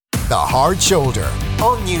The Hard Shoulder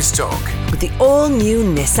on News Talk. With the all-new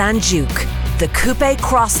Nissan Juke, the coupe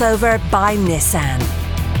crossover by Nissan.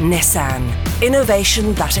 Nissan,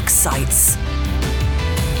 innovation that excites.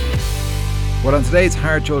 Well, on today's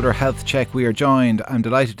Hard Shoulder Health Check, we are joined, I'm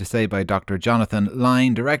delighted to say, by Dr. Jonathan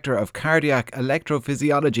Lyne, Director of Cardiac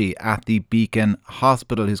Electrophysiology at the Beacon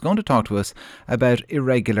Hospital, who's going to talk to us about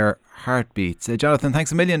irregular heartbeats. Jonathan,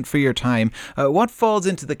 thanks a million for your time. What falls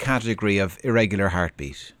into the category of irregular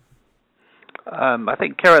heartbeat? I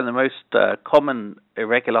think, Kieran, the most common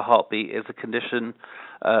irregular heartbeat is a condition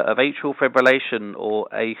of atrial fibrillation, or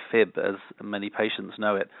AFib, as many patients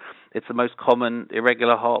know it. It's the most common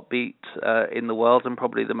irregular heartbeat in the world, and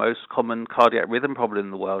probably the most common cardiac rhythm problem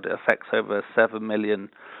in the world. It affects over 7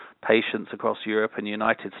 million patients across Europe and the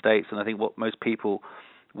United States, and I think what most people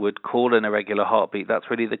would call an irregular heartbeat, that's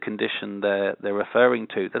really the condition they're referring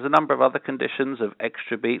to. There's a number of other conditions of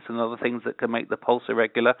extra beats and other things that can make the pulse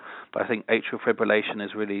irregular, but I think atrial fibrillation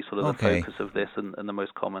is really sort of the focus of this and the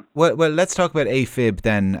most common. Well, let's talk about AFib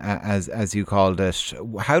then, as you called it.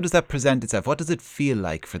 How does that present itself? What does it feel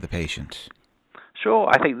like for the patient? Sure.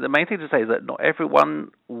 I think the main thing to say is that not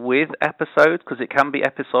everyone with episodes, because it can be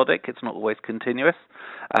episodic, it's not always continuous.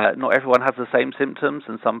 Not everyone has the same symptoms,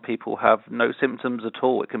 and some people have no symptoms at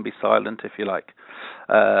all. It can be silent, if you like.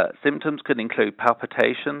 Symptoms could include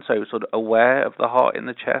palpitation, so sort of aware of the heart in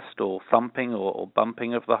the chest, or thumping or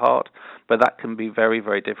bumping of the heart, but that can be very,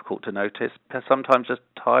 very difficult to notice. Sometimes just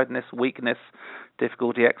tiredness, weakness,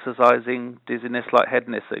 difficulty exercising, dizziness,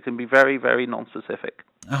 lightheadedness. So it can be very, very non-specific.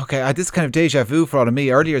 Okay, this kind of deja vu for all of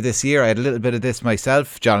me. Earlier this year, I had a little bit of this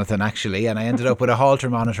myself, Jonathan, actually, and I ended up with a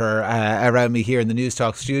Holter monitor around me here in the News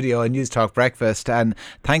Talk studio and News Talk breakfast. And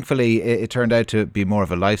thankfully, it turned out to be more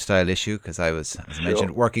of a lifestyle issue because I was, as I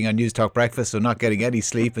mentioned, working on News Talk breakfast, so not getting any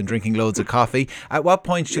sleep and drinking loads of coffee. At what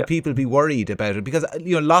point should people be worried about it? Because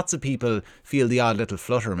lots of people feel the odd little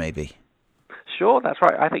flutter, maybe. Sure, that's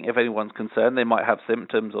right. I think if anyone's concerned, they might have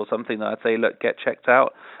symptoms or something, that I'd say, look, get checked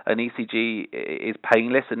out. An ECG is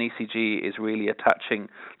painless. An ECG is really attaching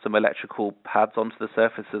some electrical pads onto the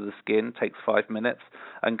surface of the skin, takes 5 minutes,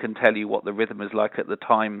 and can tell you what the rhythm is like at the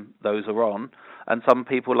time those are on. And some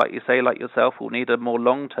people, like you say, like yourself, will need a more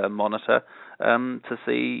long-term monitor to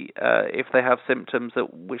see if they have symptoms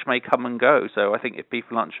which may come and go. So I think if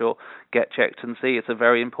people aren't sure, get checked and see. It's a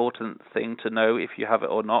very important thing to know if you have it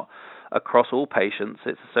or not. Across all patients,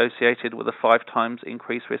 it's associated with a 5 times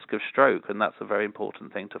increased risk of stroke, and that's a very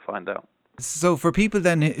important thing to find out. So for people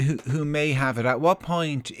then who may have it, at what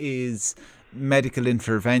point is medical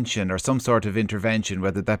intervention or some sort of intervention,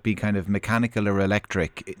 whether that be kind of mechanical or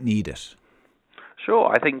electric, needed?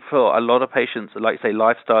 Sure. I think for a lot of patients, like say,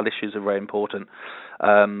 lifestyle issues are very important.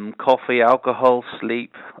 Coffee, alcohol,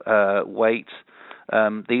 sleep, weight.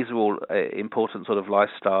 These are all important sort of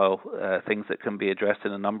lifestyle things that can be addressed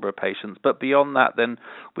in a number of patients. But beyond that, then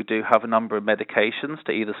we do have a number of medications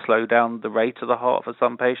to either slow down the rate of the heart for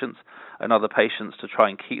some patients and other patients to try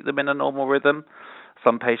and keep them in a normal rhythm.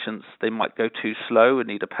 Some patients, they might go too slow and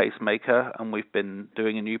need a pacemaker, and we've been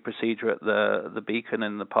doing a new procedure at the Beacon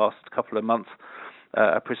in the past couple of months,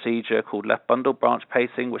 a procedure called left bundle branch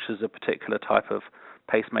pacing, which is a particular type of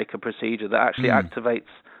pacemaker procedure that actually activates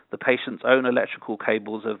the patient's own electrical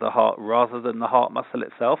cables of the heart rather than the heart muscle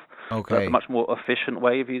itself. Okay. So that's a much more efficient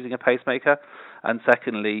way of using a pacemaker. And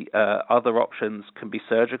secondly, other options can be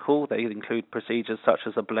surgical. They include procedures such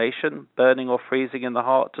as ablation, burning or freezing in the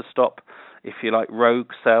heart to stop, if you like, rogue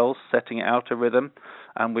cells setting it out of rhythm.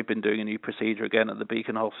 And we've been doing a new procedure again at the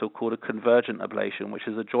Beacon Hospital called a convergent ablation, which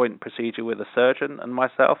is a joint procedure with a surgeon and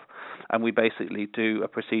myself. And we basically do a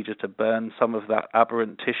procedure to burn some of that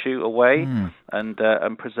aberrant tissue away and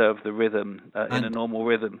preserve the rhythm in a normal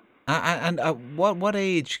rhythm. And at what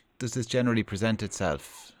age does this generally present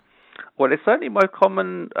itself? Well, it's certainly more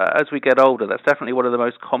common as we get older. That's definitely one of the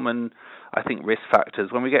most common, I think, risk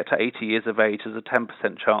factors. When we get to 80 years of age, there's a 10%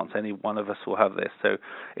 chance any one of us will have this. So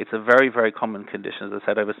it's a very, very common condition. As I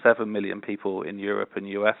said, over 7 million people in Europe and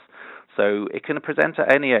US. So it can present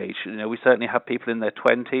at any age. We certainly have people in their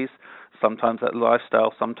 20s. Sometimes that's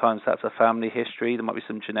lifestyle, sometimes that's a family history. There might be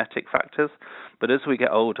some genetic factors. But as we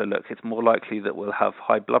get older, look, it's more likely that we'll have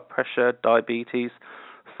high blood pressure, diabetes,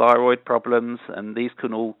 thyroid problems, and these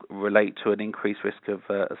can all relate to an increased risk of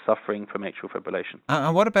suffering from atrial fibrillation.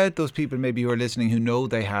 And what about those people maybe who are listening who know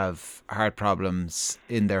they have heart problems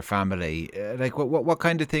in their family? Like what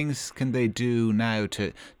kind of things can they do now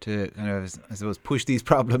to kind of, I suppose, push these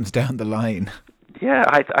problems down the line? Yeah,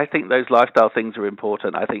 I think those lifestyle things are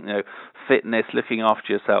important. I think, fitness, looking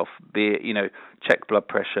after yourself, be it, check blood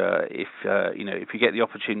pressure. If you get the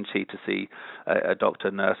opportunity to see a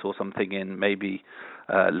doctor, nurse or something in maybe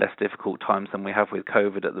less difficult times than we have with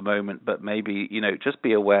COVID at the moment. But maybe, just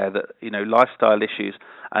be aware that, lifestyle issues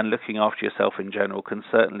and looking after yourself in general can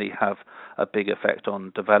certainly have a big effect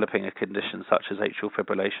on developing a condition such as atrial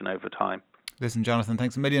fibrillation over time. Listen, Jonathan,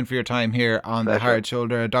 thanks a million for your time here on Pleasure. The Hard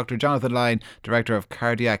Shoulder. Dr. Jonathan Lyne, Director of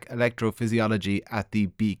Cardiac Electrophysiology at the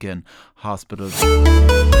Beacon Hospital.